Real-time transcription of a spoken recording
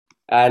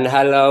And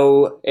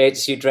hello,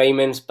 it's your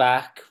DrayMens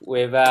back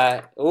with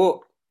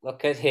oh,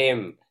 look at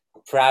him.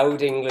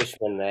 Proud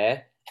Englishman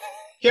there.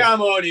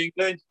 Come on,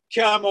 England.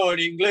 Come on,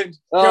 England.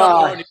 Come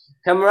Oh, on.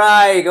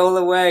 Camraig all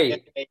the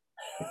way.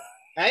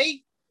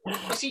 Hey,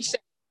 what's he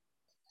saying?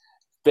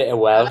 Bit of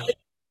Hello? Welsh.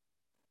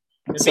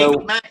 The big So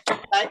match.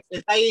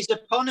 The day is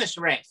upon us,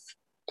 ref.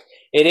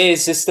 it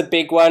is, it's the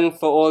big one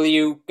for all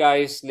you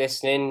guys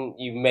listening.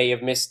 You may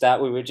have missed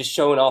that. We were just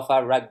showing off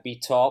our rugby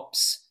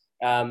tops.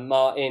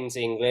 Martin's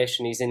English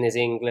and he's in his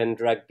England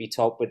rugby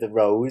top with the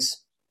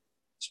rose.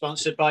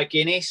 Sponsored by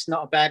Guinness.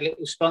 Not a bad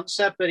little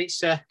sponsor, but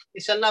it's a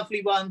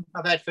lovely one.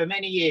 I've had for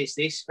many years.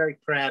 Very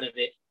proud of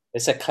it.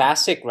 It's a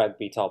classic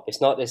rugby top.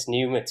 It's not this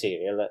new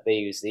material that they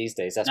use these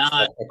days. That's No,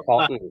 proper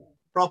cotton.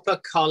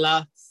 proper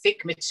collar,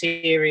 thick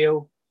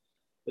material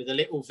with a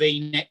little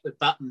V-neck with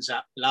buttons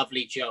up.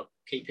 Lovely job.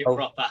 Keep it Oh,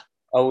 proper.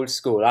 old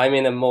school. I'm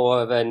in a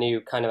more of a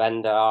new kind of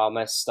Under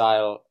Armour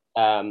style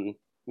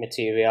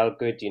material.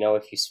 Good,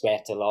 if you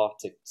sweat a lot,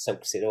 it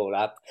soaks it all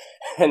up,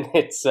 and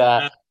it's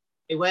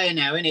They wear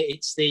now, isn't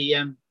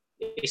it?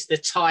 It's the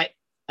tight.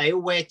 They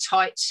all wear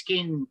tight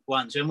skin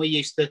ones. When we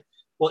used to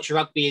watch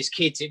rugby as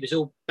kids, it was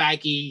all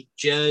baggy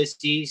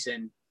jerseys,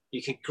 and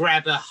you could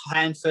grab a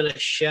handful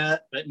of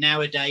shirt. But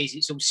nowadays,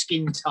 it's all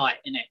skin tight,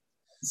 isn't it?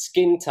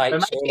 skin tight,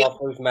 But showing off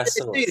those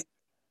muscles.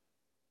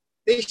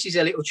 this is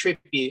a little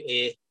tribute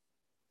here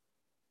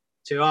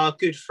to our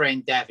good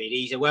friend David.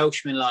 He's a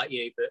Welshman like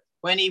you, but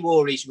when he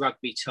wore his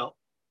rugby top,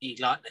 he'd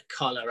like the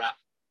collar up.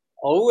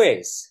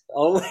 Always,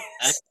 always.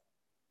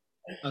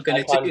 I'm going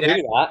I to can't do do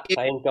that. that.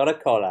 I ain't got a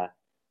collar.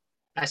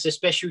 That's a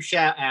special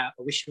shout out.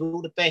 I wish you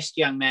all the best,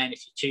 young man,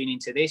 if you tune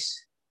into this.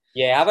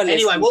 Yeah, have a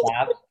Anyway,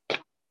 listen,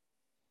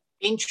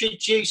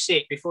 introduce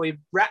it before we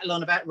rattle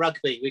on about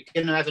rugby. We're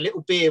going to have a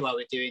little beer while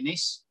we're doing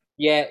this.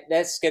 Yeah,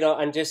 let's get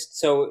on. And just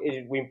so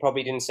we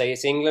probably didn't say,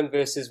 it's England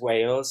versus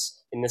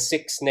Wales in the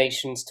Six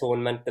Nations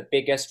tournament, the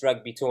biggest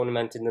rugby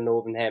tournament in the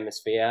Northern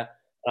Hemisphere.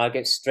 And I'll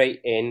get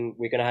straight in.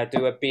 We're going to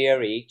do a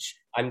beer each.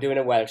 I'm doing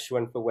a Welsh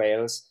one for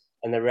Wales,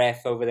 and the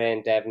ref over there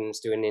in Devon's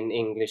doing an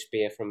English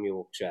beer from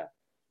Yorkshire.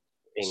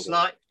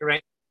 England.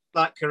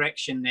 Slight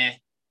correction there.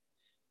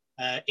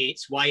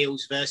 It's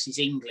Wales versus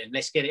England.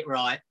 Let's get it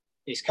right.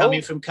 It's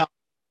coming from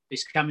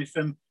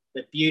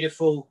the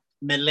beautiful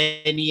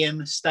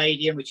Millennium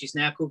Stadium, which is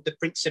now called the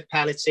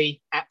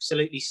Principality.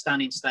 Absolutely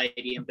stunning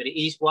stadium, but it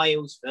is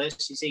Wales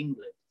versus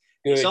England.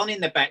 Good. It's on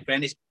in the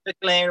background. There's a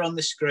glare on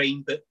the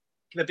screen, but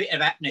give a bit of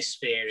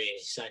atmosphere here.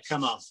 So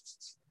come on.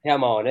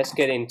 Come on, let's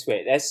get into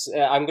it.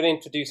 I'm going to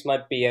introduce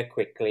my beer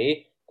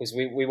quickly because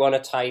we want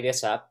to tie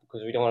this up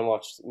because we don't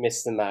want to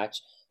miss the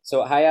match.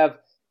 So I have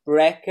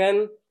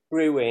Brecon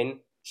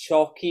Brewing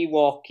Chalky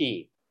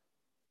Walkie.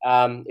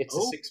 It's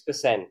a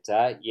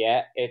 6%.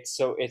 Yeah, it's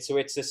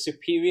a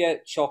superior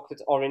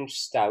chocolate orange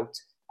stout,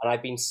 and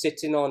I've been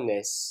sitting on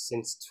this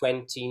since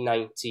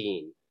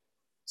 2019.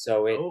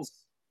 So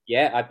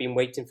I've been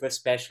waiting for a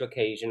special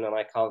occasion, and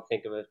I can't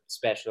think of a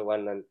special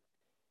one than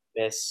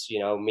this.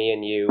 Me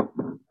and you.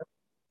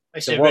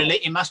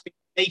 It must be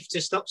safe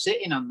to stop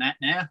sitting on that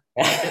now.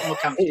 A bit more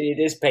comfortable. It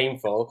is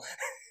painful.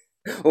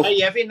 Are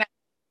you having that?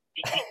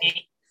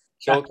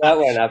 Choke that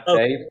one up,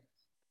 Dave.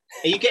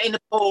 Are you getting the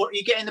pour? Are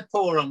you getting the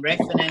pour on, ref?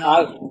 And then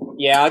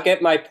I'll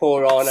get my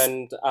pour on,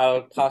 and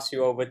I'll pass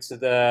you over to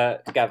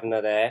the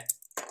governor there.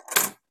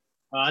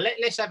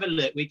 Let's have a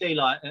look. We do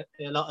like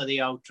a lot of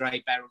the old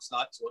Dray Barrels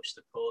like to watch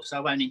the pour, so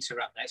I won't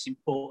interrupt. That's an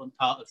important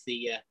part of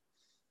the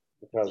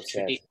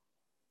process.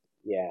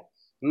 Yeah.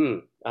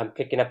 I'm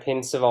picking up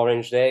hints of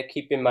orange there.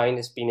 Keep in mind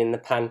it's been in the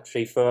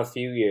pantry for a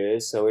few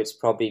years, so it's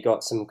probably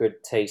got some good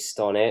taste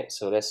on it.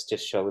 So let's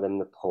just show them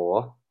the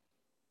pour.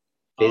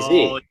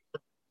 Busy.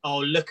 Oh,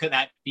 look at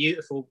that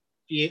beautiful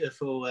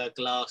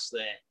glass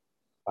there.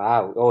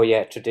 Wow. Oh,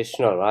 yeah,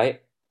 traditional,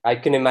 right? I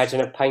can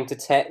imagine a pint of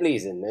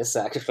Tetley's in this,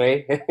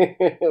 actually.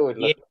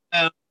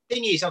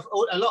 Thing is, a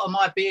lot of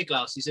my beer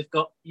glasses have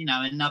got,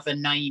 another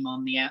name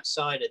on the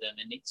outside of them,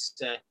 and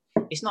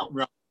it's not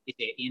right, is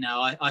it?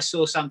 I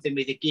saw something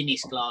with a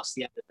Guinness glass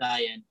the other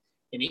day, and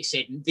it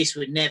said this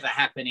would never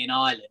happen in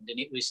Ireland, and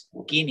it was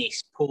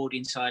Guinness poured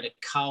inside a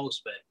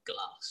Carlsberg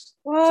glass.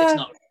 What?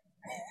 So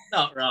it's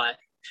not right.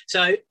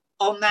 So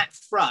on that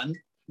front,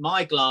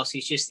 my glass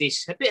is just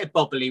a bit of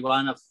bobbly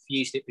one. I've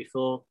used it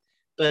before,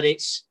 but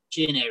it's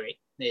generic.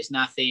 There's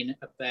nothing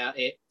about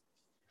it.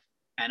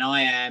 And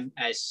I am,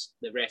 as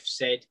the ref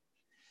said,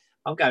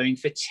 I'm going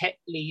for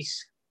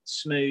Tetley's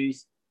Smooth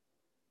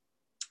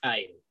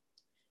Ale,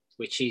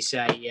 which is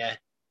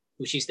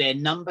their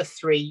number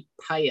 3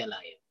 pale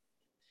ale.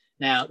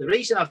 Now, the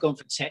reason I've gone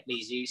for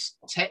Tetley's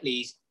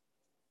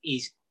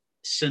is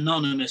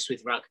synonymous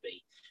with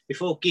rugby.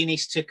 Before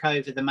Guinness took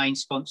over the main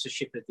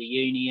sponsorship of the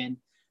union,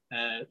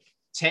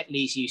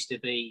 Tetley's used to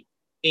be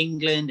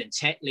England and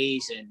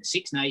Tetley's and the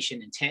Six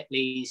Nations and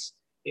Tetley's.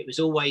 It was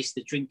always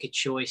the drink of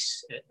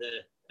choice at the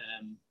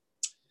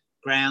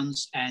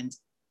grounds. And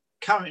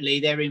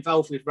currently they're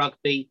involved with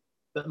rugby,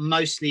 but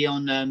mostly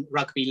on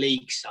rugby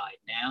league side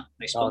now.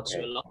 They sponsor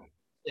a lot.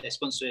 They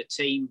sponsor a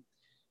team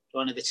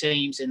one of the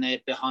teams, and they're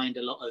behind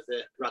a lot of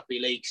the rugby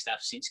league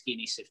stuff since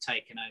Guinness have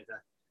taken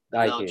over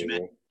a large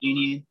amount of the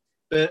union.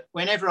 But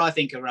whenever I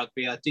think of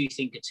rugby, I do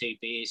think of two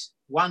beers.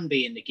 One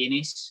being the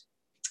Guinness,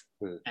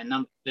 and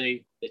number two,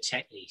 the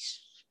Tetleys.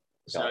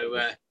 So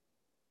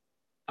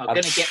I'm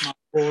going to get my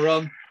pour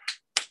on.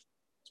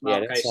 Yeah,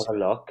 let's have a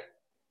look.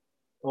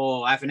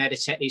 Oh, I haven't had a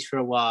Tetleys for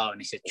a while, and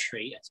it's a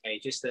treat. I tell you,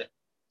 just the.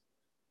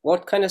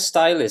 What kind of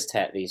style is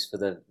Tetleys for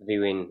the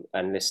viewing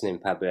and listening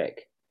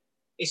public?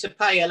 It's a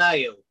pale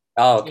ale.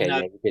 Oh, okay,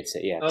 yeah, you did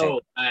say, yeah. Oh,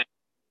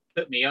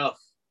 put me off.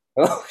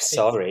 Oh,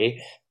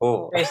 sorry.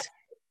 Oh,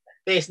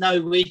 there's no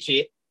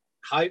widget.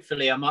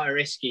 Hopefully, I might have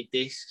rescued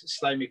this.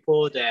 Slow me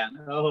pour down.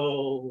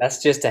 Oh,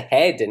 that's just a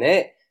head, isn't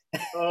it?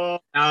 Oh,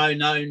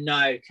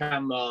 no.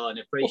 Come on,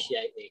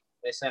 appreciate it.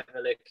 Let's have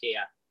a look here.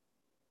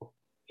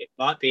 It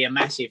might be a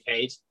massive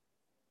head,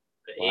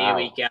 but Here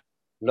we go.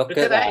 Look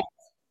at that.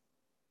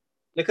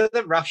 Look at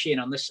the rushing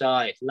on the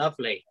side.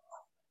 Lovely.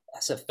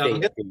 That's a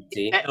thing,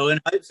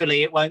 and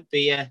hopefully it won't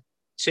be a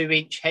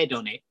 2-inch head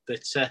on it,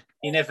 but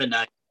you never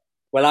know.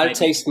 Well, I'll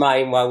taste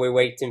mine while we're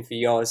waiting for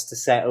yours to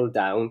settle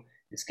down.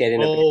 It's getting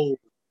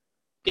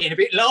getting a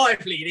bit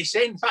lively. This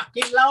end,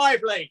 fucking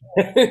lively.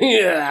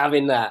 Yeah,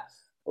 having that.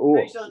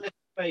 Who's on the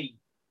feet?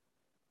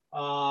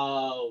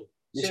 Oh,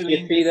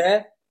 Skippy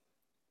there.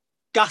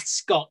 Gus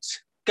Scott.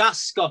 Gus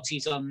Scott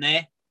is on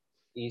there.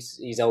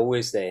 He's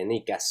always there, isn't he,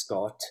 Gus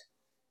Scott?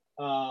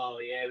 Oh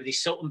yeah, with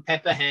his salt and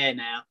pepper hair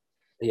now.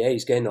 Yeah,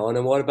 he's getting on.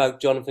 And what about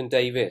Jonathan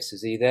Davis?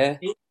 Is he there?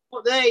 He's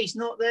not there. He's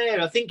not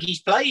there. I think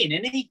he's playing,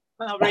 isn't he?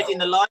 I read in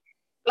the line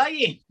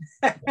playing.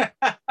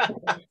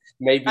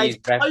 Maybe he's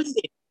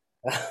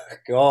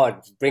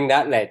God, bring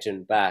that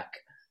legend back.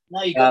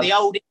 No, you got the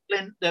old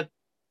England, the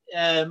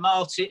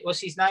Martin.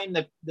 What's his name?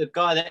 The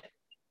guy that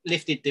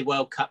lifted the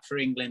World Cup for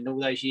England all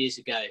those years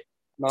ago.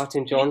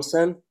 Martin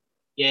Johnson.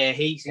 Yeah,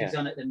 he's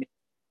on at the.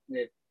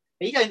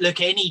 He don't look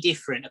any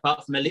different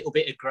apart from a little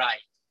bit of grey.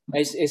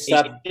 It's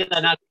that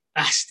another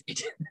bastard.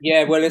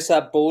 Yeah, well, it's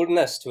that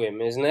boldness to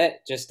him, isn't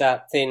it? Just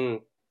that thin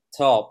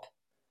top,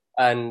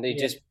 and it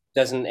just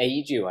doesn't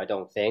age you. I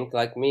don't think,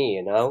 like me,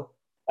 you know.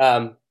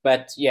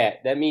 But yeah,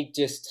 let me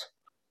just.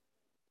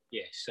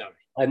 Yeah, sorry.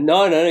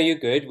 No, you're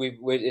good.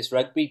 It's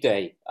rugby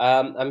day.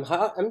 I'm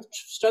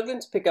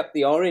struggling to pick up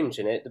the orange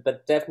in it,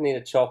 but definitely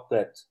the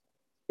chocolate.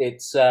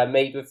 It's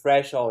made with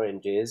fresh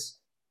oranges,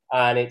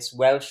 and it's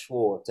Welsh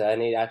water,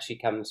 and it actually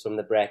comes from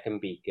the Brecon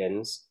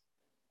Beacons.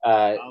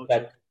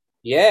 But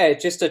yeah,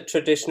 it's just a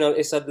traditional.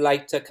 It's a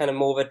lighter, kind of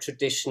more of a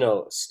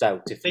traditional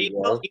stout, if you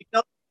will.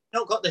 You've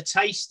not got the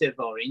taste of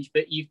orange,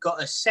 but you've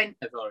got a scent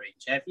of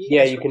orange, have you?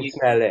 Yeah, you can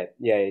smell it.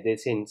 Yeah, it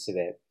is hints of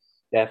it,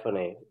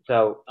 definitely.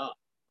 So,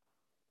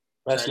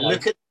 nice.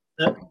 Look at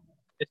the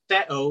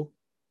settle.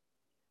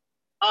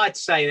 I'd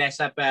say that's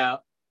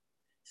about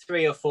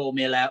 3 or 4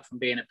 mil out from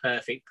being a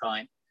perfect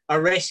pint. I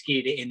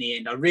rescued it in the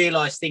end. I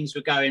realised things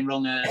were going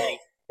wrong early,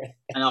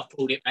 and I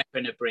pulled it back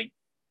from the brink.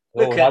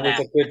 That was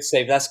a good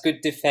save. That's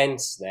good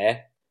defence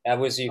there. That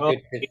was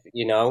good,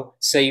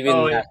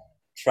 saving that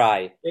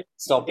try.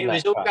 Stopping that. It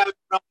was all going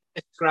wrong at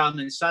the scrum,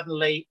 and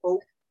suddenly,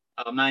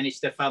 I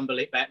managed to fumble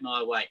it back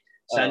my way.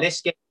 So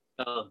let's get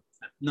on.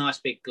 A nice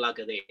big glug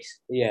of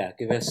this. Yeah,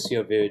 give us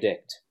your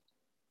verdict.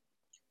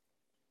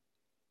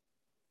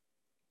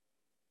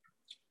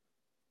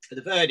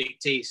 The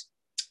verdict is,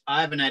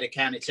 I haven't had a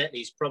can of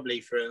Tetleys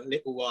probably for a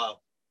little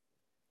while,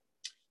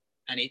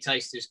 and it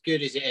tastes as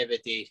good as it ever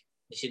did.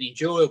 It's an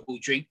enjoyable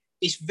drink.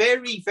 It's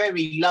very,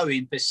 very low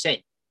in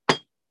percent.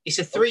 It's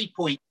a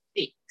 3.6.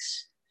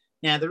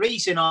 Now, the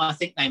reason I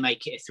think they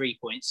make it a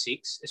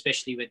 3.6,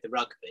 especially with the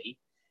rugby,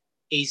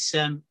 is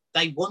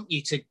they want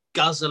you to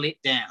guzzle it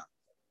down.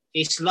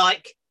 It's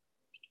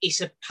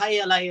a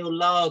pale ale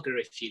lager,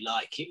 if you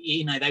like.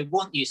 They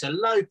want you. It's a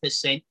low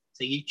percent,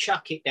 so you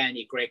chuck it down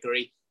your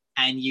Gregory,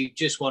 and you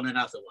just want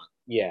another one.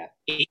 Yeah.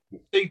 It's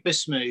super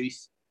smooth.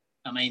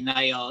 I mean,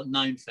 they are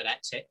known for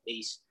that,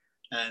 Tetleys.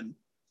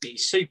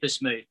 It's super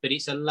smooth, but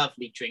it's a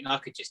lovely drink. I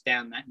could just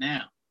down that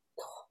now.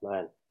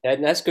 Oh,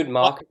 man, that's good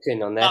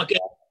marketing on that. I'll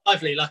get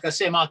lively. Like I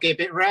said, I might get a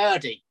bit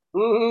rowdy.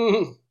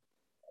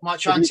 Might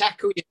try and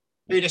tackle you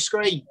through the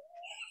screen.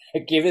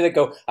 Give it a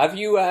go. Have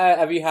you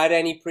had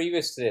any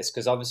previous to this?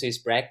 Because obviously it's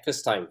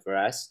breakfast time for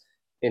us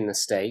in the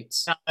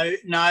States.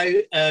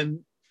 No.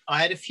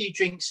 I had a few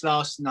drinks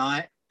last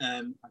night.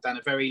 I've done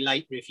a very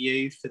late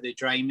review for the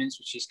DrayMens,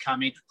 which is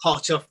coming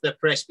hot off the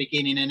press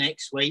beginning of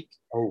next week.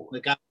 Oh.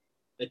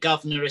 The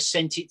governor has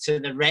sent it to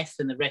the ref,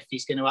 and the ref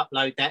is going to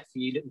upload that for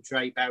you little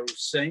Dray Barrels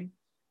soon.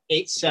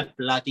 It's a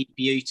bloody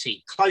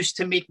beauty. Close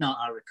to midnight,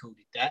 I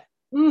recorded that,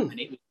 and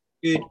it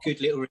was a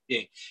good little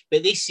review.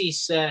 But this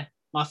is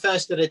my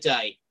first of the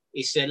day.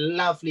 It's a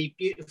lovely,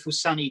 beautiful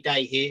sunny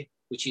day here,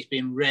 which has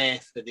been rare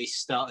for this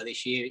start of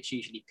this year. It's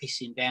usually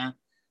pissing down.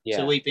 Yeah.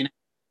 So we've been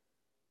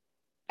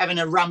having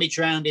a rummage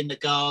around in the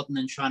garden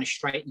and trying to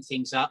straighten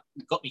things up.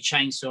 I've got my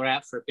chainsaw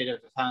out for a bit of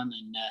fun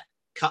and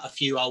cut a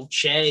few old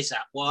chairs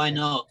up. Why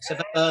not? Let's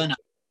have a burner.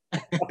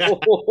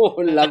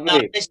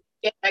 Lovely. Let's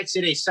get back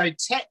to this. So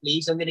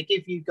Tetleys, I'm going to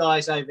give you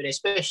guys over there,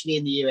 especially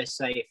in the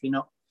USA, if you're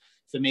not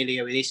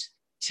familiar with this.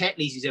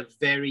 Tetley's is a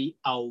very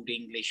old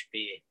English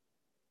beer.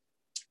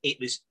 It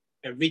was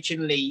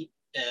originally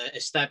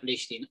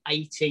established in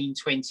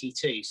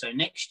 1822. So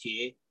next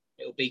year,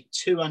 it'll be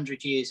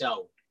 200 years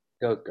old.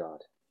 Oh,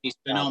 God. It's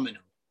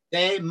phenomenal. Wow.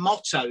 Their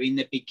motto in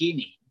the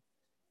beginning,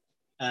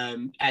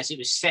 as it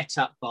was set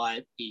up by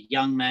a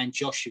young man,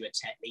 Joshua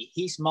Tetley,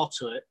 his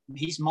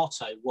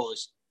motto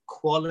was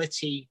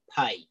quality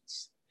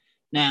pays.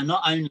 Now,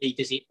 not only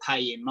does it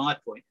pay in my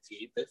point of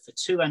view, but for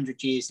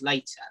 200 years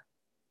later,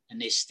 and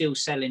they're still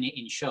selling it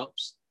in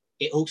shops,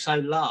 it also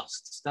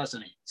lasts,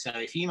 doesn't it? So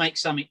if you make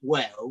something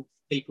well,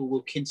 people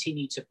will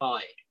continue to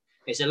buy it.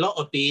 There's a lot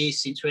of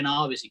beers since when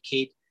I was a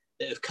kid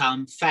that have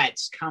come,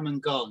 fads, come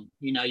and gone.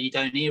 You know, you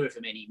don't hear of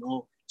them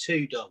anymore.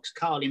 Two Dogs,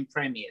 Carlin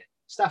Premier,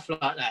 stuff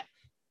like that.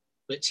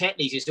 But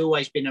Tetley's has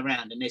always been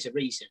around, and there's a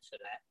reason for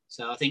that.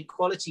 So I think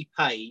quality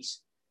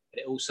pays,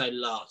 but it also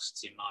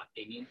lasts, in my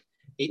opinion.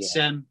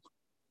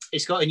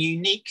 It's got a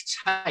unique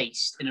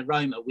taste and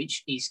aroma,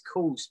 which is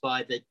caused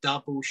by the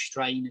double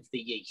strain of the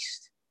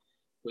yeast,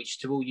 which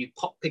to all you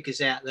pot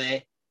pickers out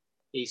there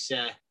is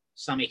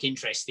something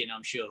interesting,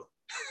 I'm sure.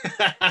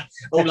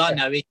 All I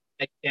know is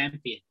a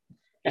champion.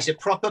 It's a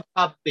proper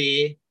pub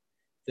beer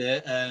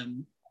that,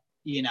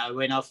 you know,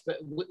 when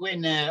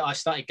I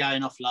started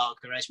going off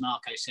lager, as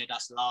Marco said,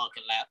 us lager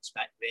louts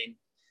back then,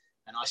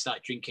 and I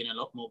started drinking a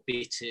lot more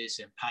bitters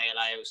and pale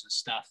ales and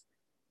stuff.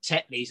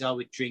 Tetley's I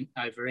would drink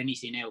over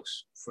anything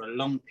else for a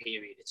long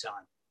period of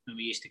time. When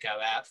we used to go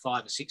out,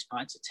 5 or 6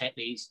 pints of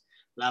Tetley's,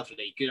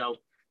 lovely, good old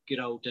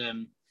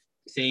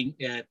thing,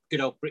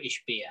 good old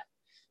British beer.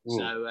 Ooh.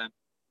 So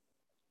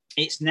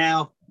it's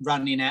now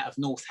running out of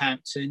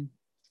Northampton,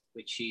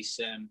 which is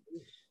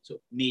sort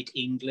of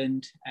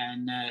mid-England.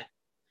 And,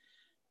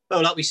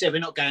 well, like we said, we're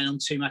not going on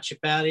too much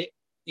about it.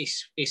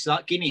 It's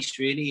like Guinness,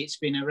 really. It's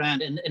been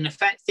around. And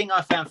the thing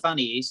I found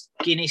funny is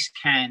Guinness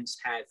cans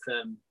have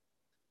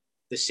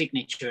the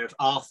signature of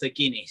Arthur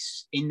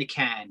Guinness in the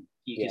can.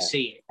 You can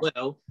see it.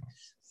 Well,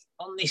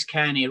 on this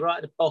can here, right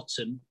at the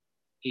bottom,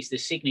 is the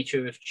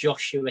signature of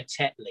Joshua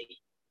Tetley.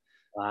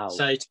 Wow.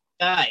 So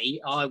today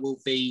I will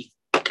be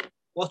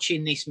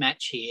watching this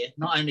match here,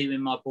 not only with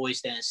my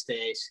boys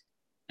downstairs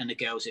and the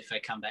girls if they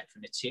come back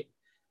from the tip,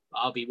 but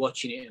I'll be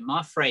watching it with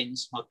my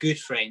friends, my good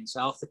friends,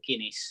 Arthur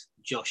Guinness,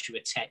 Joshua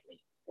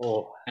Tetley.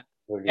 Oh, I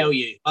tell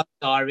you, one's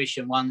Irish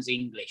and one's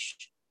English.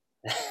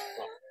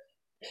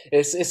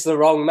 It's the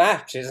wrong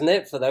match, isn't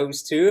it, for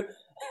those two?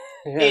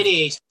 It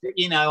is.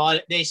 You know,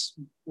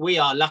 we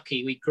are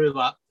lucky. We grew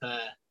up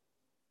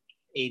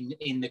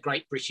in the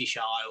Great British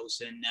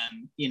Isles,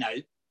 and you know,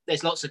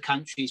 there's lots of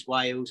countries: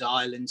 Wales,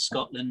 Ireland,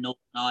 Scotland, Northern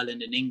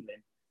Ireland, and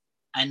England,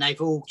 and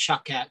they've all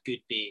chuck out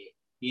good beer.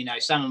 You know,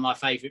 some of my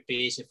favourite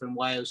beers are from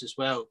Wales as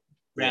well.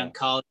 Round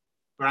Cardiff,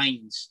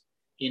 Brains.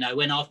 You know,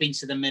 when I've been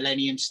to the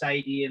Millennium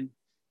Stadium,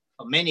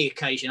 on many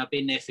occasions, I've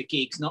been there for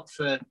gigs, not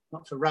for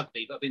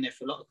rugby, but I've been there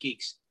for a lot of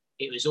gigs.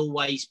 It was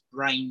always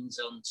Brains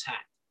on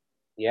tap.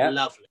 Yeah,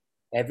 lovely.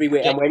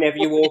 Everywhere, and whenever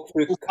you walk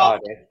through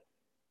Cardiff,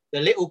 the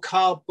little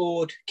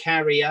cardboard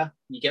carrier,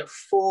 you get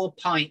 4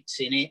 pints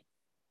in it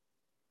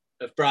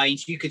of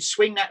Brains. You could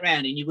swing that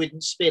round and you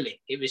wouldn't spill it.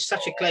 It was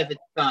such a clever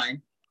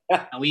design.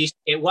 And we used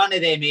to get one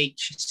of them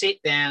each,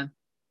 sit down,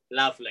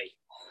 lovely.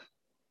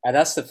 And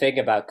that's the thing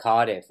about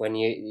Cardiff. When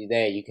you're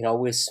there, you can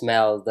always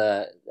smell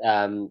the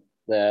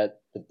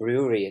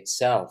brewery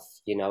itself.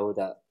 You know,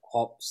 the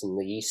hops and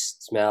the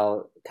yeast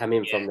smell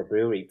coming from the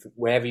brewery.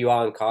 Wherever you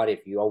are in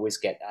Cardiff, you always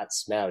get that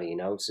smell. You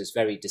know, so it's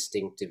very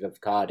distinctive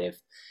of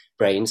Cardiff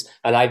Brains.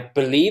 And I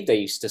believe they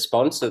used to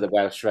sponsor the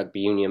Welsh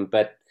Rugby Union,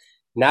 but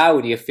now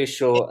the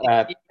official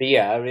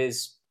beer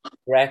is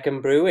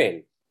Brecon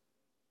Brewing.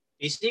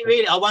 Is it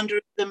really? I wonder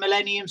if the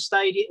Millennium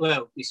Stadium,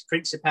 well, it's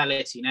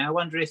Principality now. I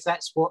wonder if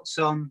that's what's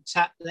on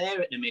tap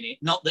there at the minute.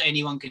 Not that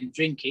anyone can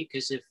drink it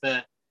because of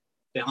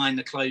behind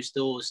the closed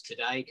doors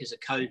today because of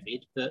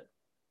COVID, but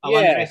I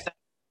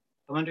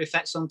wonder if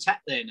that's on tap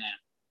there now.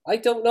 I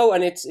don't know,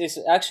 and it's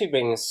actually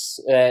brings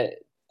to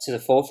the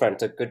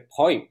forefront a good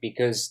point,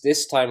 because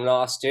this time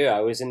last year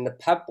I was in the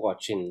pub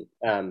watching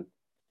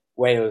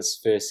Wales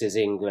versus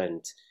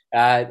England.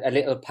 A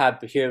little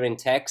pub here in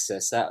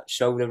Texas that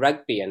showed the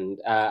rugby, and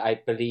I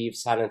believe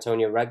San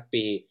Antonio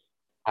Rugby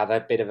have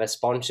a bit of a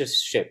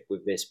sponsorship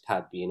with this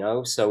pub, you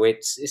know, so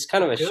it's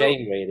kind of a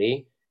shame,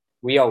 really.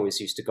 We always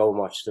used to go and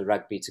watch the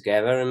rugby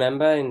together,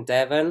 remember, in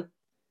Devon?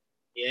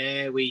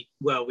 Yeah, we've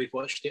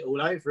watched it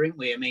all over, haven't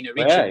we? I mean,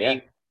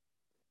 originally,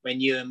 when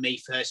you and me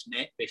first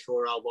met,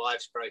 before our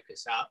wives broke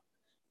us up,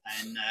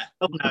 and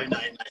no.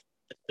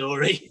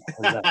 Story.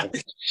 No,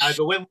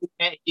 but when we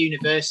met at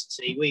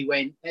university, we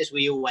went, as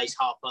we always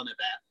harp on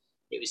about,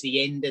 it was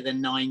the end of the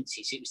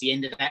 90s. It was the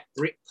end of that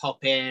Britpop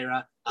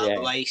era,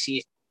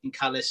 Oasis,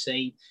 Colour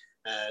Scene,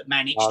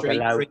 Manic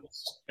Street,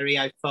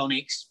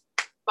 Stereophonics,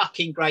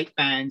 fucking great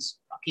bands,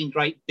 fucking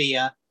great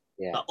beer.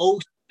 Yeah. But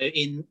also,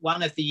 in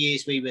one of the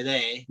years we were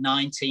there,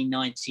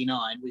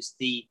 1999, was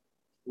the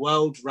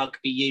World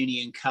Rugby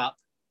Union Cup,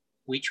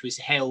 which was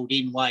held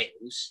in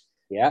Wales.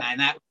 Yeah. And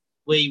that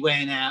we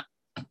went out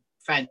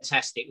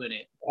fantastic, wasn't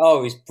it? Oh,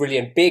 it was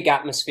brilliant. Big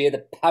atmosphere.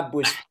 The pub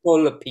was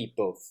full of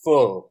people,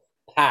 full,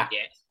 packed.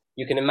 Yeah.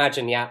 You can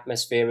imagine the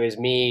atmosphere is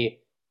me,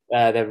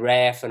 the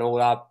ref, and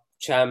all our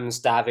chums,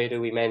 David,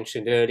 who we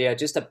mentioned earlier.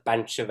 Just a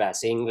bunch of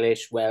us,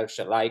 English, Welsh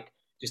alike.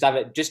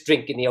 Just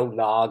drinking the old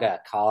lager,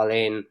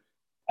 Carlin,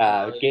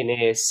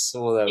 Guinness,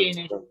 all those.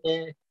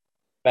 Yeah.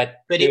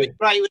 But But it was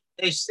great.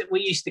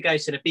 We used to go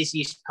to the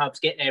busiest pubs,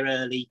 get there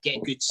early, get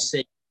a good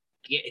seat,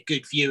 get a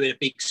good view at a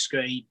big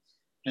screen,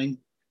 and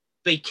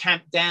be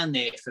camped down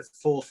there for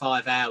 4 or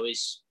 5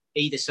 hours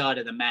either side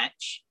of the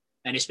match.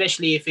 And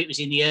especially if it was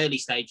in the early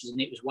stages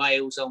and it was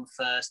Wales on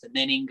first and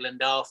then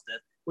England after,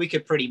 we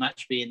could pretty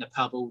much be in the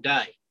pub all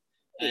day.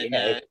 And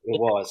yeah, it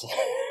was.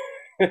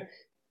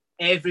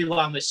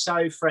 everyone was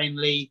so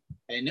friendly,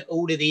 and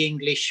all of the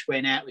English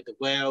went out with the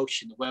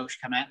Welsh, and the Welsh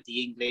come out with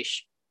the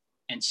English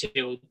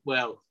until,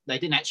 well, they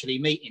didn't actually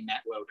meet in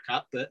that World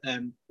Cup, but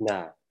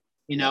nah.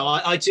 You know,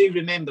 I do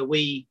remember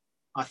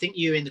I think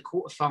you were in the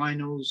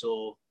quarterfinals,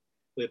 or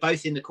we were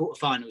both in the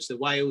quarterfinals. The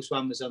Wales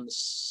one was on the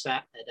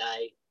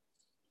Saturday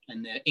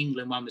and the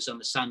England one was on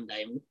the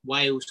Sunday, and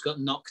Wales got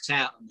knocked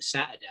out on the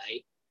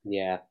Saturday.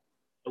 Yeah.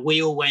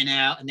 We all went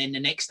out, and then the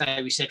next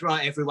day we said,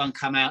 right, everyone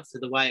come out for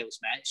the Wales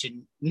match,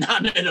 and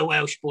none of the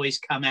Welsh boys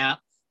come out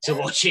to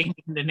watch England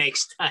the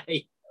next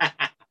day.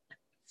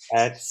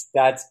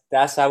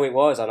 That's how it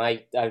was, and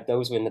I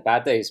those were in the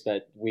bad days.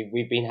 But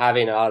we've been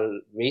having our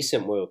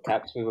recent World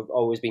Cups. We've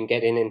always been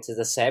getting into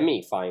the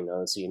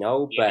semi-finals, you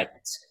know. Yeah.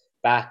 But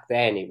back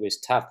then it was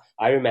tough.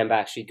 I remember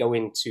actually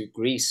going to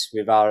Greece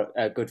with our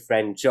good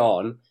friend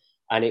John,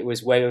 and it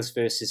was Wales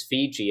versus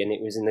Fiji, and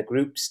it was in the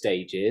group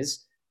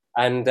stages,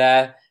 and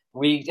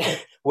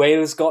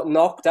Wales got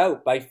knocked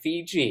out by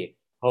Fiji.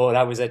 Oh,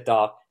 that was a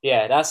dark.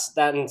 Yeah, that's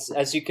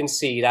as you can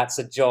see, that's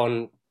a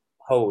John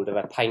hold of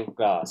a pint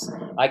glass.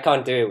 I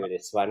can't do it with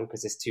this one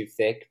because it's too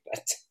thick.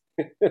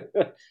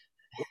 But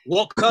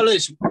what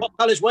colours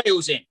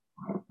Wales in?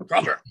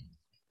 Proper.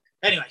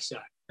 Anyway,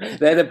 sorry.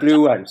 They're the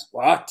blue ones.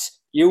 What?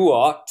 You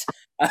what?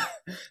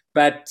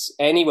 But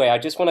anyway, I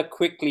just want to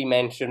quickly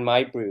mention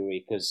my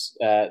brewery because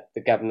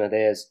the governor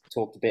there's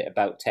talked a bit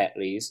about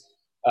Tetley's.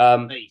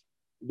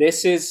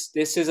 This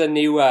is a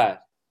newer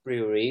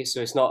brewery,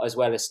 so it's not as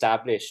well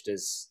established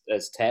as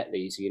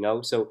Tetley's, you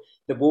know. So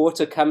the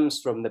water comes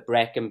from the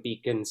Brecon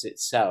Beacons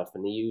itself,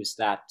 and they use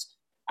that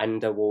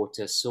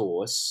underwater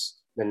source,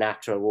 the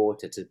natural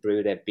water, to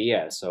brew their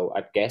beer. So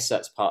I guess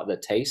that's part of the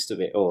taste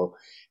of it all.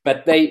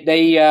 But they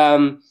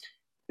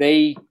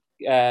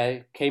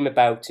came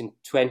about in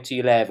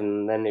 2011,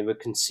 and then they were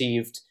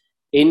conceived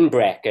in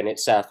Brecon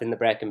itself, in the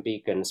Brecon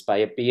Beacons, by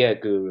a beer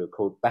guru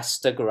called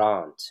Buster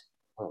Grant.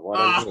 Oh, what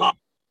a name.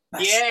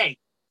 Yeah.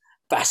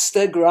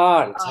 Buster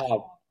Grant.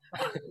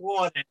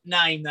 What a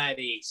name that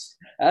is.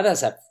 That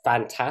is a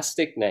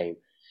fantastic name.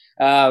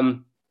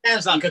 Sounds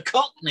like a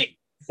Cockney.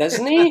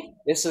 Doesn't he?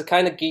 This is the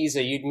kind of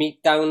geezer you'd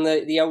meet down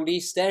the old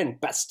East End,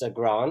 Buster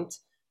Grant.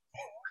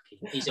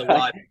 He's a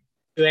wife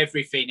to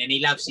everything, and he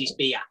loves his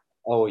beer.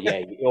 Oh,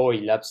 yeah. Oh,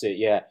 he loves it,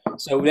 yeah.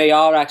 So they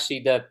are actually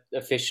the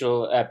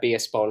official beer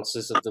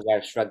sponsors of the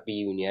Welsh Rugby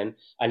Union.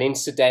 And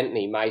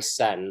incidentally, my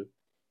son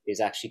is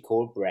actually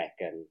called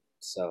Brecon.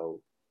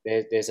 So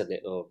there's a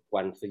little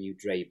one for you,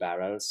 Dray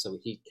Barrels. So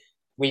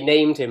we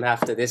named him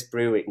after this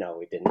brewery. No,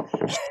 we didn't.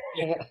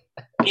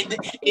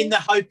 in the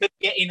hope of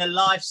getting a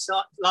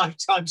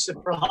lifetime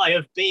supply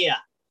of beer.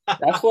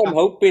 That's what I'm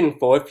hoping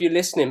for. If you're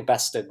listening,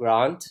 Buster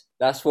Grant,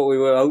 that's what we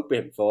were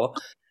hoping for.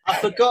 I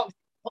forgot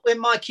when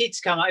my kids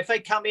come out. If they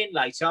come in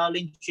later, I'll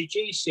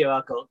introduce you.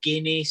 I've got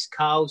Guinness,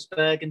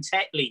 Carlsberg, and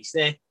Tetley's.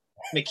 They're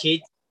my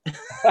kids.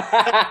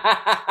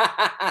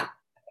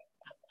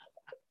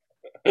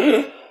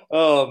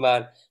 Oh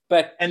man!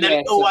 But and the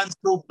little one's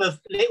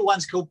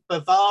called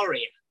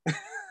Bavaria.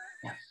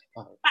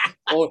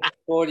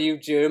 all you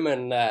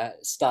German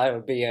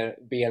style beer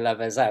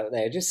lovers out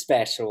there, just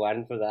special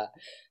one for that.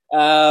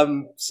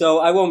 So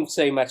I won't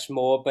say much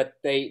more, but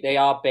they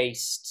are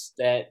based.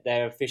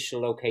 Their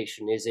official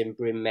location is in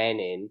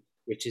Brymenyn,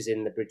 which is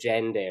in the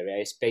Bridgend area.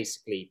 It's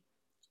basically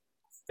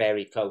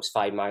very close,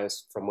 5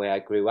 miles from where I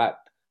grew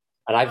up,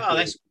 and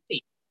that's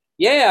great.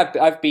 Yeah,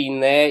 I've been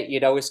there. You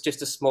know, it's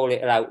just a small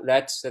little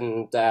outlet,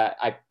 and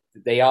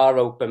they are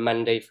open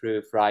Monday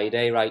through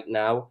Friday right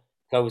now.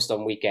 Closed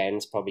on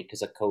weekends, probably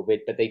because of COVID,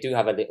 but they do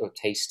have a little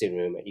tasting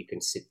room that you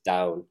can sit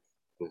down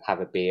and have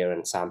a beer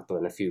and sample,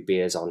 and a few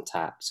beers on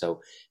tap.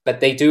 So, but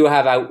they do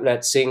have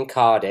outlets in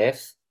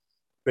Cardiff,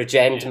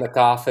 Bridgend,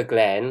 MacArthur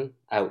Glen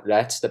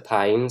outlet, the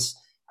Pines,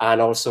 and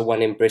also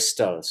one in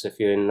Bristol. So if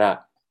you're in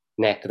that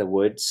neck of the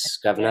woods,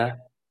 Governor,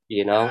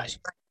 you know.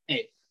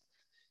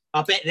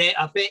 I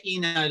bet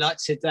you know, like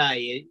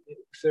today,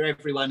 for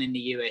everyone in the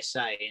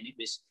USA, and it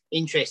was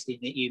interesting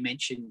that you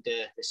mentioned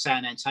the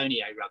San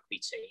Antonio rugby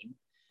team.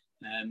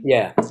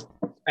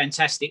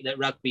 Fantastic that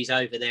rugby's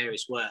over there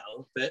as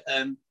well. But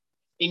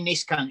in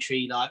this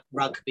country, like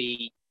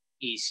rugby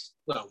is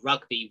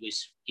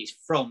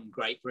from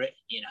Great Britain.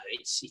 You know,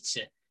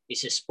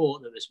 it's a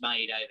sport that was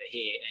made over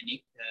here, and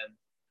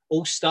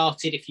all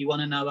started, if you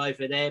want to know,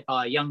 over there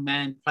by a young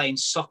man playing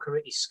soccer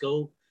at his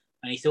school,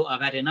 and he thought,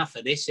 I've had enough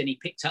of this, and he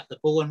picked up the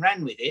ball and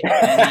ran with it.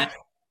 And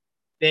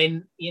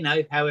then,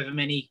 however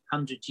many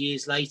 100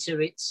 years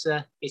later, it's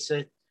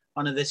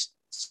one of the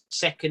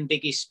second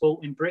biggest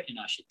sport in Britain,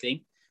 I should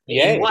think.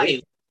 Yeah. In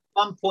Wales,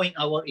 one point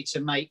I wanted to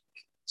make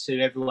to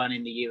everyone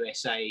in the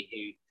USA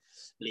who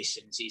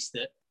listens is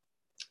that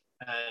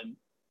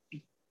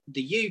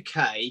the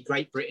UK,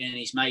 Great Britain,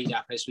 is made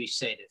up, as we've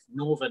said, of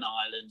Northern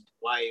Ireland,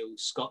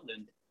 Wales,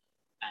 Scotland,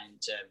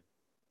 and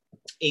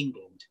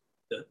England,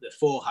 the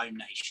four home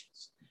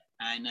nations.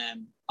 And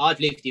I've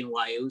lived in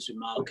Wales with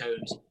Marco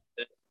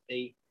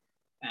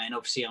and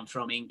obviously I'm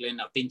from England.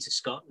 I've been to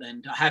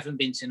Scotland. I haven't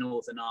been to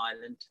Northern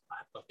Ireland.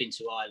 I've been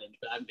to Ireland,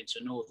 but I haven't been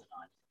to Northern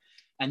Ireland.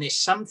 And there's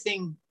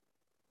something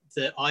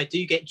that I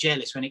do get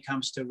jealous when it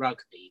comes to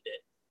rugby,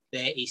 that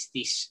there is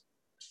this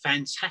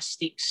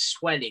fantastic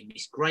swelling,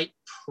 this great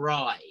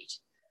pride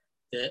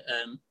that,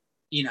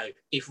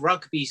 if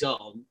rugby's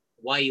on,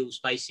 Wales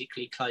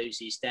basically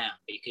closes down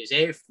because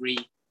every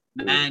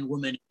man,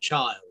 woman, and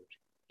child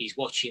is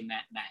watching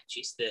that match.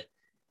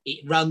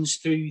 It runs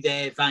through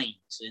their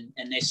veins.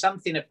 And there's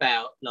something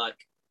about, like,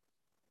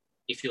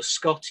 if you're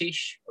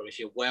Scottish or if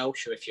you're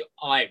Welsh or if you're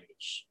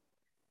Irish,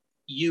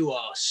 you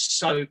are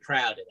so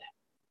proud of that.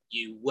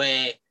 You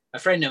wear, a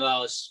friend of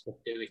ours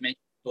who we've mentioned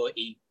before,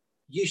 he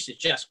used to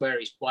just wear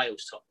his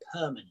Wales top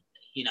permanently.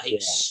 He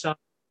was so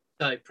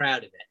proud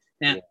of it.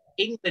 Now,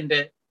 England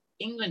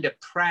are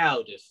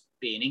proud of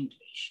being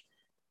English,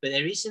 but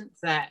there isn't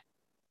that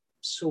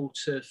sort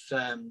of,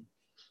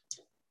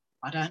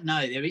 I don't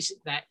know, there isn't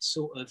that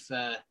sort of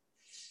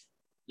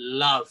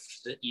love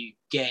that you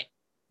get,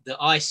 that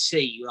I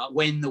see, like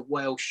when the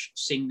Welsh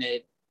sing their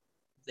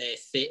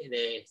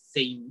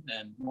theme,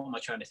 what am I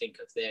trying to think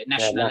of, their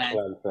national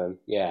anthem.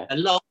 Yeah. A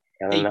lot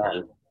of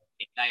people,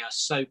 they are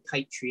so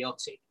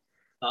patriotic.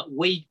 Like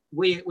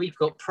we've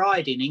got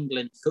pride in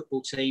England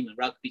football team and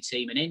rugby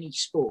team and any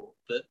sport,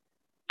 but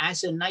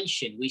as a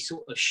nation, we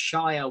sort of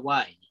shy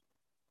away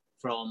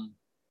from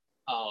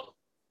our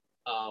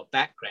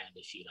background,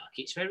 if you like.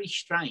 It's very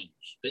strange.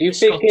 But you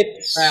think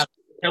it's proud,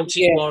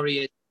 Celtic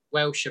Warriors,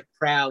 Welsh are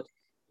proud,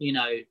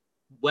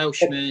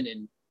 Welshmen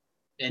and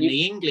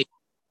the English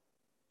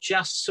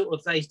just sort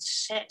of, they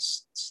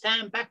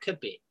stand back a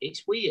bit.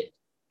 It's weird.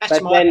 That's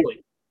my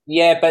point.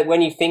 Yeah, but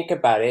when you think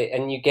about it,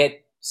 and you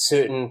get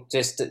certain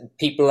just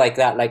people like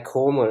that, like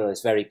Cornwall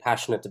is very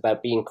passionate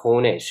about being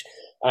Cornish,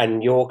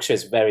 and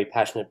Yorkshire's very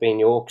passionate being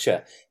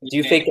Yorkshire. Do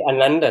you think, and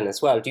London as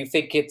well, do you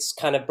think it's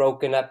kind of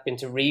broken up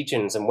into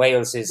regions and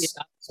Wales is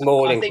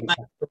small? I think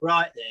maybe you're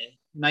right there.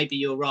 Maybe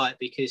you're right,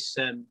 because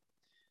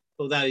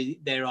although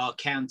there are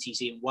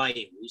counties in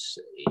Wales,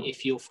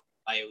 if you're from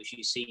Wales,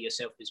 you see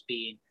yourself as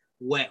being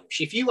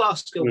Welsh. If you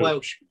ask a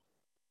Welshman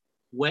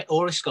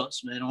or a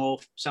Scotsman or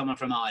someone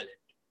from Ireland,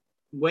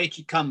 where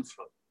do you come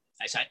from?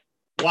 They say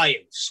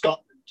Wales,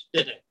 Scotland.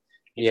 If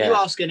you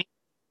ask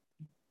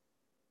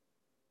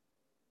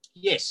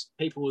yes,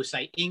 people will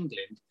say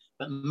England,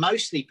 but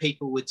mostly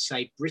people would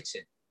say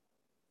Britain.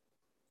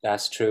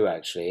 That's true,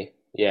 actually.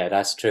 Yeah,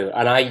 that's true.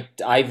 And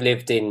I've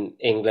lived in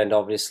England,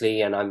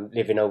 obviously, and I'm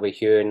living over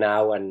here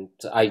now, and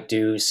I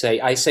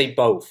say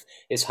both.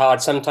 It's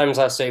hard. Sometimes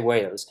I say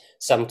Wales,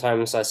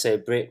 sometimes I say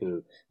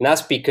Britain. And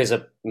that's because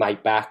of my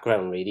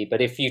background, really.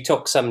 But if you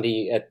took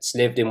somebody that's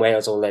lived in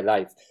Wales all their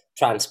life,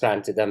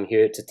 transplanted them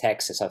here to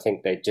Texas, I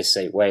think they'd just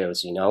say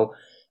Wales,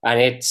 And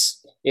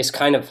it's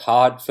kind of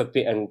hard for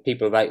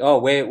people like, oh,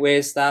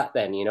 where's that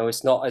then?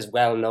 It's not as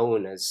well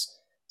known as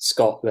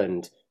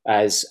Scotland,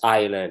 as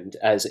Ireland,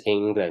 as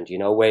England.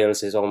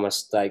 Wales is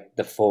almost like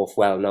the fourth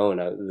well-known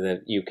of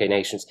the UK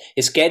nations.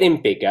 It's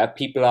getting bigger.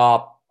 People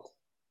are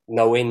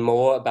knowing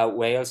more about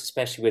Wales,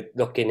 especially with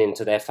looking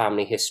into their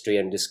family history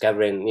and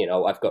discovering,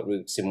 I've got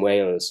roots in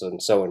Wales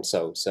and so and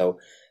so. So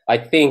I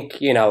think,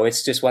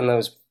 it's just one of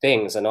those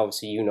things. And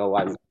obviously,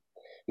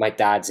 my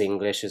dad's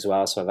English as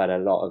well, so I've had a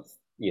lot of,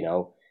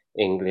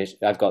 English.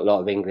 I've got a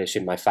lot of English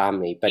in my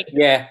family. But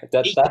yeah,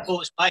 he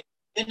supports Wales,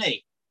 didn't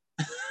he?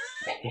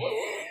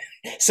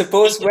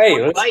 Suppose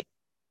Wales.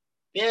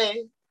 Yeah.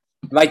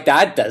 My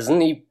dad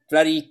doesn't. He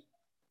bloody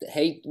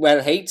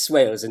hates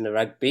Wales in the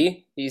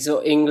rugby. He's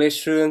all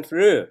English through and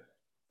through.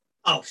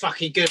 Oh,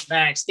 fucking good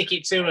man. Stick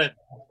it to him.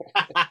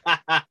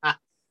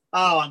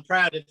 Oh, I'm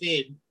proud of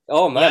him.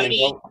 Oh, man.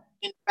 In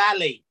the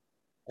valley.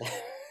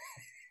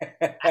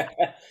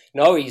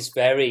 No, he's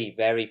very,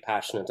 very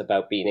passionate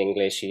about being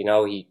English. He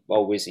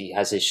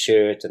has his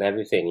shirt and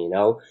everything,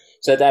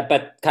 So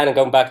but kind of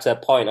going back to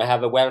that point, I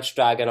have a Welsh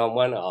dragon on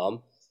one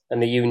arm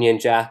and the Union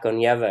Jack on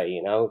the other,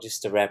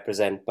 just to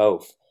represent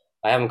both.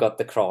 I haven't got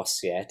the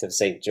cross yet of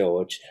St.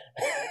 George.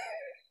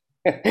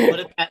 What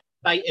about the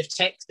fate of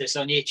Texas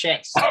on your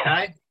chest,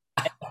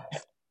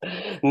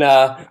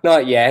 No,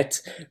 not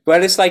yet.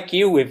 Well, it's like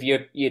you with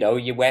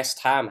your West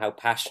Ham, how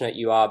passionate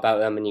you are about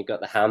them, and you've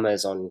got the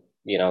hammers on,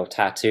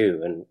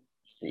 tattoo, and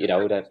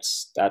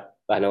that's that.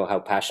 I know how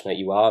passionate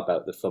you are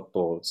about the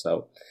football.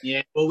 So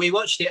yeah, well, we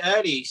watched it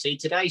early. You see,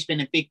 today's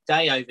been a big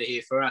day over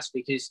here for us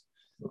because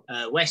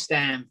West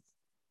Ham,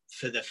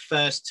 for the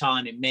first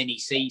time in many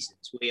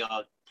seasons, we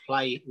are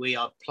playing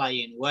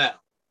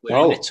well. We're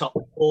in the top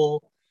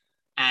 4,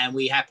 and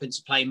we happen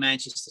to play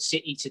Manchester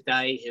City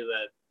today, who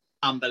are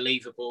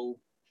unbelievable.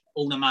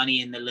 All the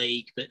money in the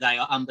league, but they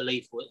are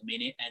unbelievable at the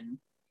minute.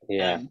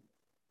 And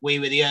we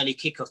were the early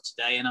kickoff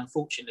today, and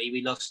unfortunately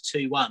we lost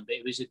 2-1. But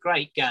it was a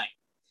great game.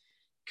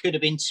 Could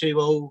have been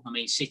 2-2. I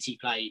mean, City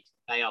played;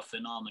 they are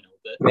phenomenal.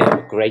 But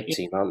they're a great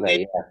team, aren't they?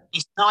 Yeah.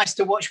 It's nice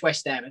to watch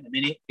West Ham at the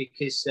minute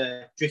because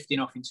drifting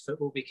off into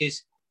football,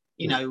 because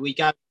you know we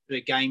go to a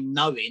game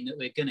knowing that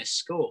we're going to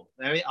score.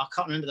 I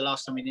can't remember the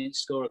last time we didn't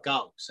score a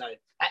goal, so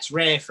that's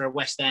rare for a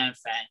West Ham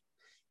fan.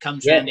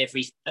 Comes round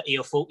every 30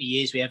 or 40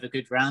 years. We have a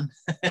good run.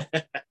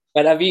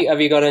 But have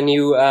you got a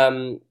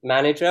new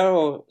manager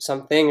or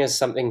something? Has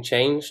something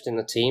changed in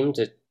the team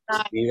to do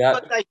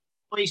that?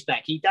 He's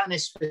back. He'd done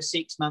this for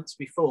 6 months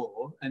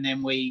before, and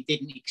then we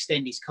didn't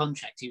extend his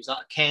contract. He was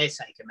like a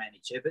caretaker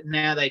manager, but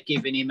now they've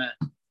given him a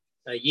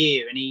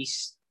year, and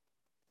he's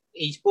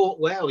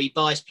bought well. He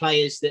buys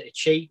players that are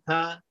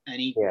cheaper, and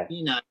he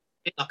you know,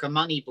 like a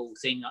Moneyball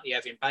thing like you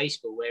have in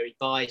baseball, where he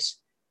buys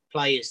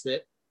players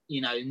that,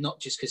 you know, not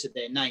just because of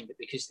their name, but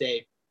because they're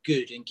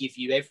good and give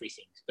you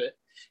everything. But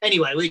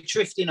anyway, we're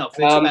drifting off.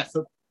 It's about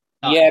football.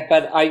 Yeah,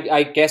 but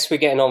I guess we're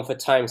getting on for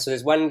time. So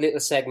there's one little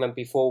segment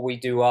before we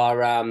do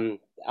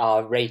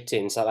our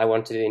ratings that I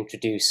wanted to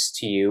introduce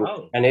to you,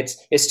 and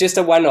it's just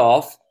a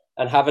one-off.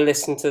 And have a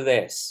listen to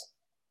this.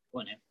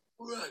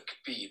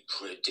 Rugby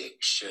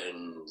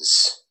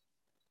predictions.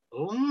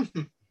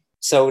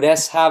 So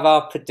let's have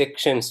our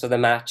predictions for the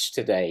match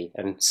today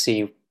and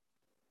see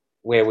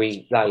where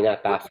we line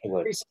up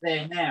afterwards. It's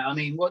there now. I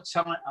mean, what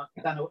time?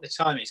 I don't know what the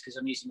time is because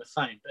I'm using my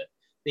phone, but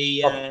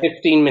the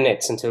 15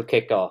 minutes until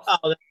kickoff.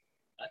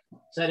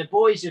 So the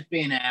boys have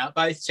been out.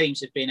 Both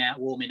teams have been out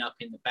warming up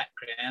in the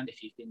background.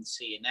 If you've been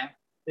seeing that,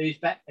 who's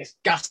back? It's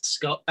Gus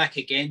Scott back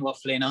again,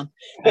 waffling on.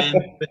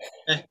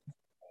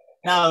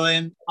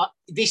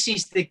 This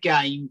is the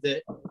game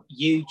that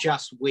you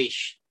just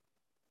wish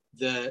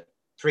the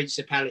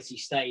Principality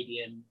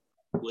Stadium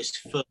was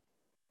full,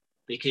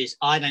 because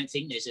I don't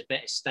think there's a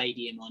better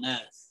stadium on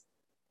earth.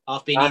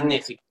 I've been in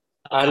there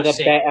and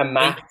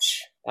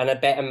a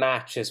better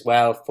match as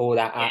well for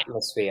that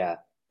atmosphere.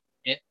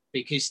 Yeah,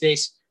 because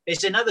there's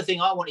another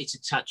thing I wanted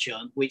to touch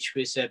on, which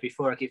was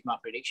before I give my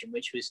prediction,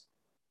 which was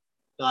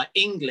like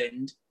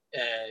England,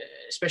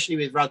 especially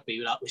with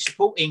rugby, we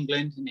support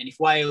England, and then if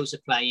Wales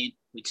are playing,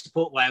 we'd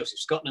support Wales. If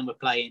Scotland were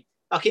playing,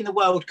 like in the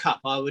World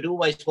Cup, I would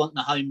always want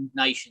the home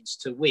nations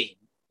to win.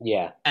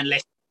 Yeah,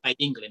 unless they played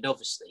England,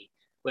 obviously.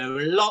 Where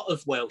a lot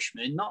of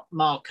Welshmen, not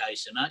Marco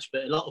so much,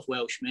 but a lot of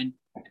Welshmen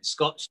and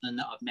Scotsmen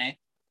that I've met,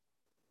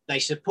 they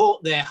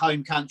support their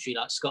home country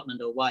like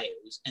Scotland or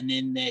Wales, and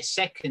then their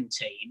second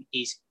team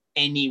is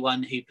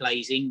anyone who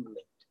plays England.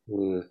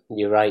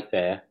 You're right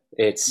there.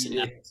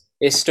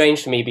 It's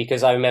strange for me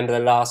because I remember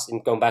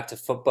going back to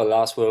football,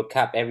 last World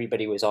Cup,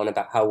 everybody was on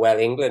about how well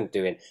England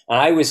doing. And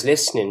I was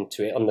listening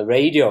to it on the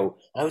radio.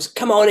 I was,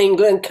 come on,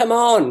 England, come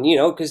on, you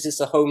know, because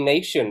it's a home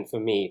nation for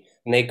me.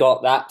 And they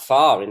got that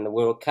far in the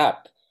World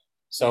Cup.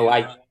 So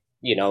I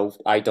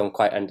don't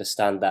quite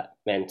understand that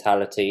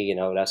mentality. You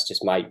know, that's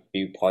just my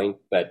viewpoint.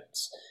 But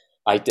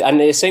and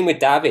the same with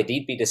David,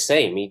 he'd be the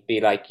same. He'd be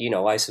like, you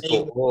know, I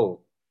support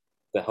all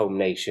the home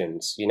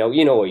nations. You know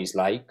what he's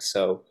like.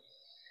 So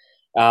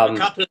a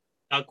couple of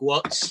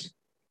Mugwats.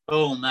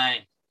 Oh man,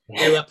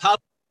 there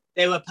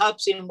were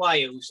pubs in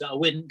Wales that I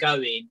wouldn't go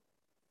in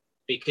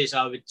because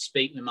I would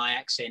speak with my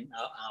accent.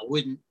 I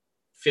wouldn't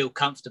feel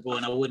comfortable,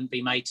 and I wouldn't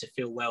be made to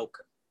feel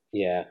welcome.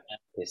 Yeah,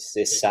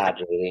 it's sad,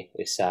 really.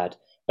 It's sad.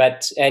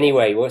 But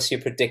anyway, what's your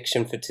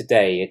prediction for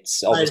today?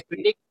 It's obviously the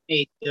prediction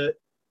is that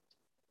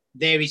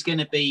there is going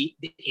to be.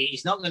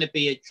 It's not going to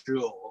be a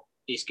draw.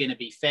 It's going to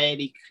be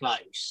fairly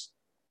close,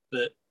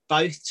 but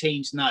both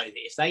teams know that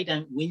if they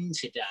don't win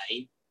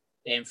today,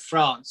 then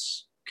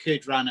France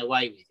could run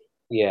away with it.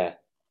 Yeah.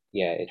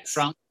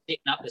 France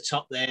sitting up the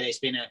top there. There's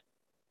been a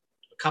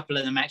couple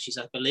of the matches,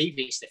 I believe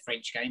it's the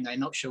French game. They're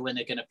not sure when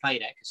they're going to play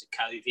that because of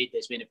COVID.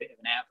 There's been a bit of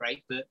an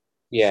outbreak, but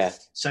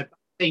so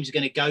teams are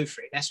going to go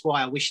for it. That's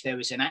why I wish there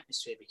was an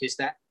atmosphere, because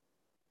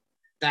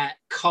that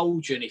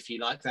cauldron, if you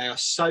like, they are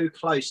so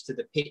close to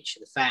the pitch,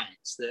 the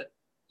fans, that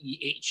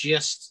it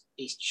just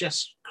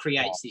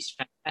creates this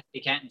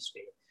fantastic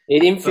atmosphere.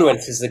 It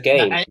influences the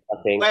game, I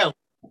think. Well,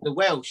 the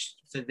Welsh,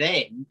 for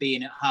them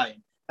being at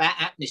home, that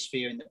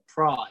atmosphere and the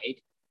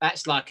pride,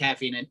 that's like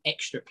having an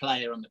extra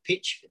player on the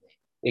pitch for them.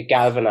 It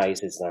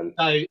galvanizes them.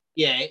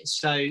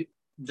 So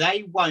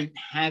they won't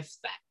have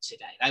that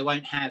today. They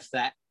won't have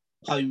that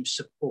home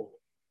support.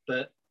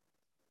 But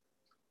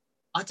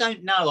I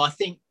don't know. I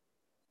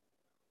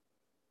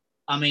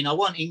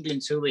want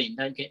England to win,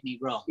 don't get me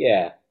wrong.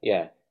 Yeah.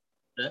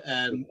 But,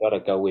 you've got to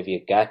go with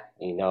your gut,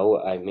 you know.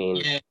 I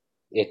mean,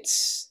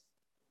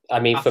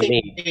 for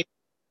me,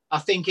 I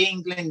think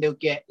England will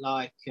get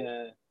I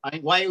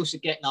think Wales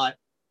will get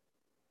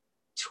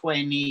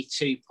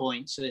 22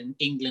 points, and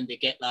England will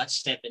get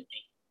 70.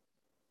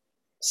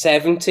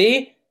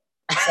 70?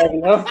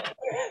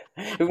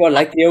 What,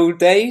 like the old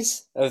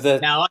days of the?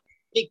 Now,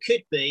 it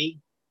could be,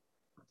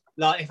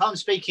 like, if I'm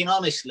speaking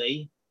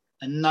honestly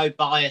and no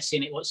bias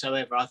in it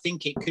whatsoever, I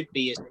think it could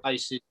be as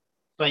close to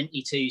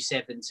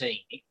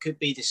 22-17. It could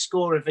be the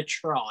score of a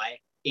try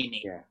in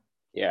it. Yeah,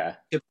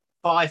 yeah.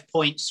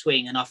 5-point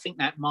swing, and I think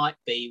that might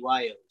be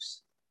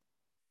Wales.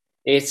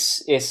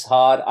 It's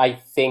hard. I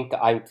think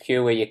I'm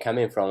hear where you're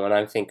coming from, and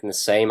I'm thinking the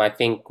same. I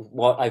think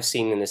what I've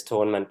seen in this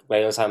tournament,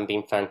 Wales haven't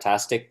been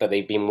fantastic, but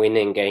they've been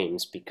winning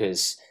games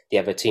because the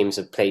other teams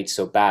have played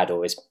so bad,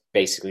 or it's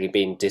basically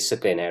been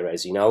discipline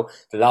errors. The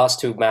last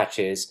two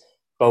matches,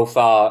 both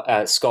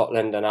are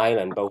Scotland and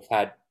Ireland, both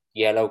had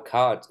yellow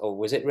cards, or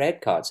was it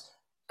red cards?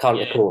 Can't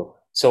recall.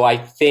 So I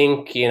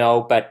think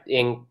but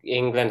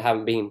England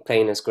haven't been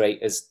playing as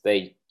great as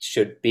they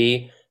should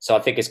be. So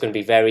I think it's going to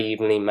be very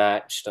evenly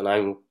matched, and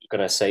I'm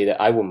going to say that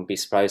I wouldn't be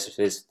surprised if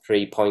there's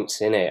 3 points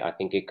in it. I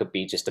think it could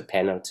be just a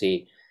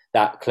penalty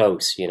that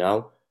close.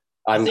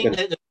 I think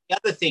that the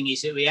other thing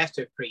is that we have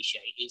to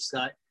appreciate is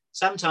that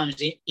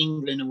sometimes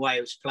England and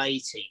Wales play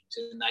teams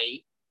and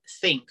they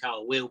think,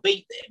 oh, we'll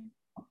beat them.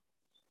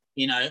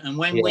 And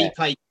when we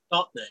played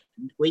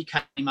Scotland, we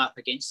came up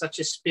against such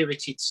a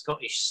spirited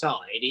Scottish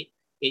side.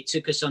 It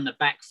took us on the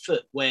back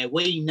foot, where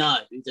we know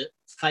that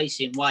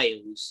facing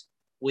Wales,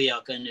 we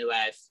are going to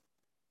have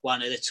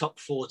one of the top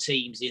 4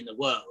 teams in the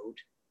world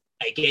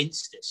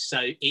against us. So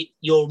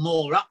you're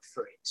more up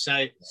for it.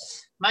 So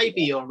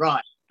maybe you're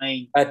right. I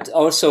mean, but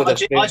also I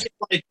just want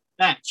a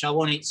match. I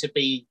want it to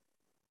be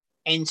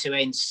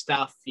end-to-end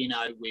stuff,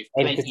 with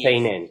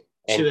entertaining.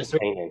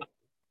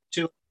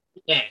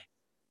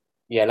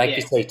 Yeah, like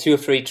you say, 2 or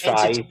 3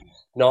 tries,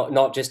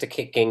 not just a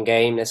kicking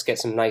game. Let's get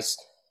some nice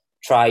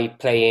try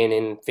playing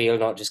in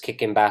field, not just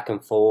kicking back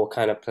and forth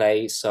kind of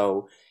play.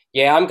 So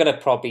yeah, I'm gonna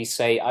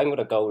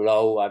go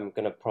low. I'm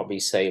gonna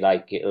probably say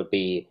like it'll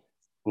be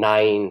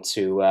 9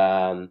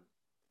 to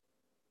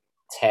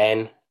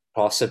 10,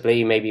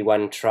 possibly maybe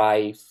one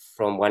try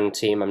from one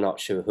team. I'm not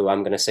sure who.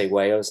 I'm gonna say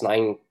Wales.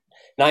 9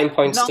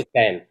 points to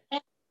 10.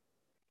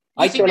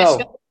 I don't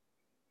know.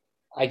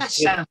 That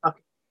sounds like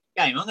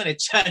a game. I'm going to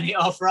turn it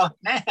off right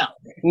now.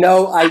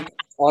 No,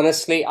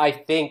 honestly, I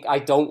think I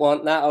don't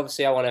want that.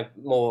 Obviously, I want a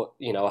more,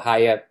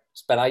 higher.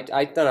 But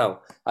I don't know.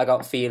 I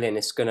got a feeling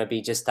it's going to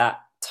be just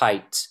that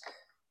tight.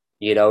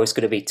 It's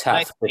going to be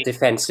tough. But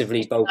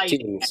defensively, both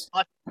teams.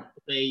 It might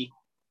be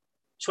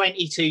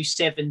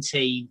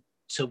 22-17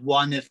 to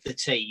one of the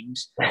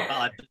teams. But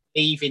I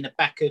believe in the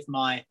back of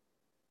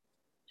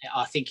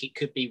I think it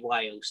could be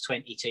Wales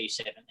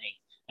 22-17.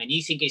 And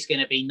you think it's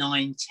going to be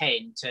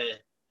 9-10 to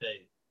who?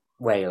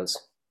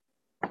 Wales.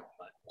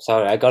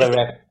 Sorry, I got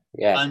to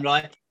yeah. I'm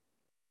right.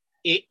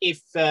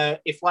 If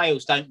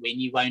Wales don't win,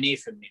 you won't hear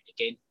from me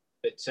again.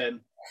 But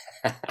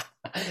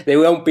there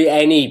won't be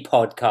any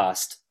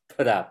podcast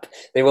put up.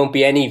 There won't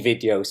be any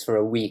videos for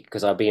a week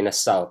because I'll be in a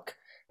sulk.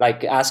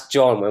 Like, ask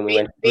John when we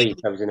went to Greece.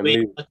 I was in a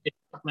mood.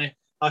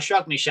 I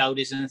shrug my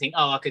shoulders and think,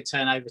 I could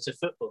turn over to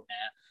football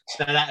now.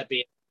 So that'd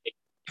be.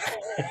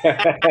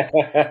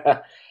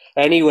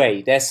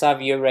 Anyway, let's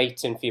have your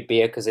rating for your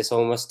beer because it's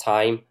almost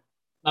time.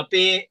 My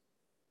beer,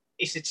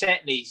 it's a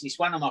Tetley's. It's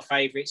one of my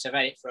favourites. I've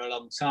had it for a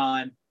long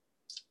time.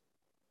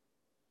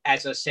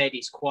 As I said,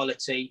 it's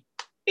quality.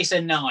 It's a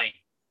 9.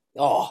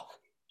 Oh,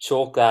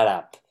 chalk that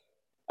up.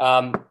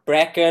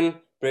 Brecon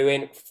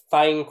Brewing,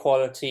 fine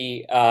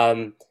quality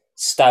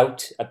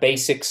stout, a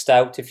basic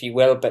stout, if you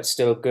will, but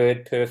still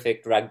good,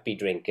 perfect rugby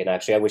drinking.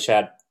 Actually, I wish I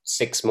had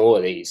 6 more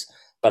of these,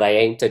 but I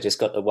ain't. I just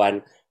got the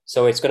one.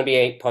 So it's going to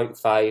be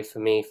 8.5 for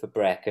me for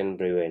Brecon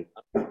Brewing.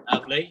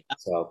 Lovely.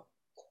 So,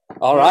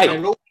 all right.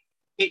 We're all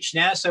pitch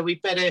now, so we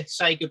better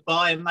say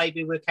goodbye and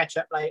maybe we'll catch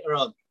up later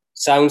on.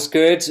 Sounds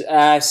good.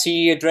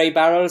 See you, Dray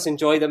Barrels.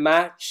 Enjoy the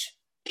match.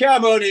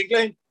 Come on,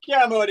 England.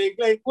 Come on,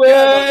 England.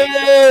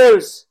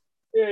 Wales!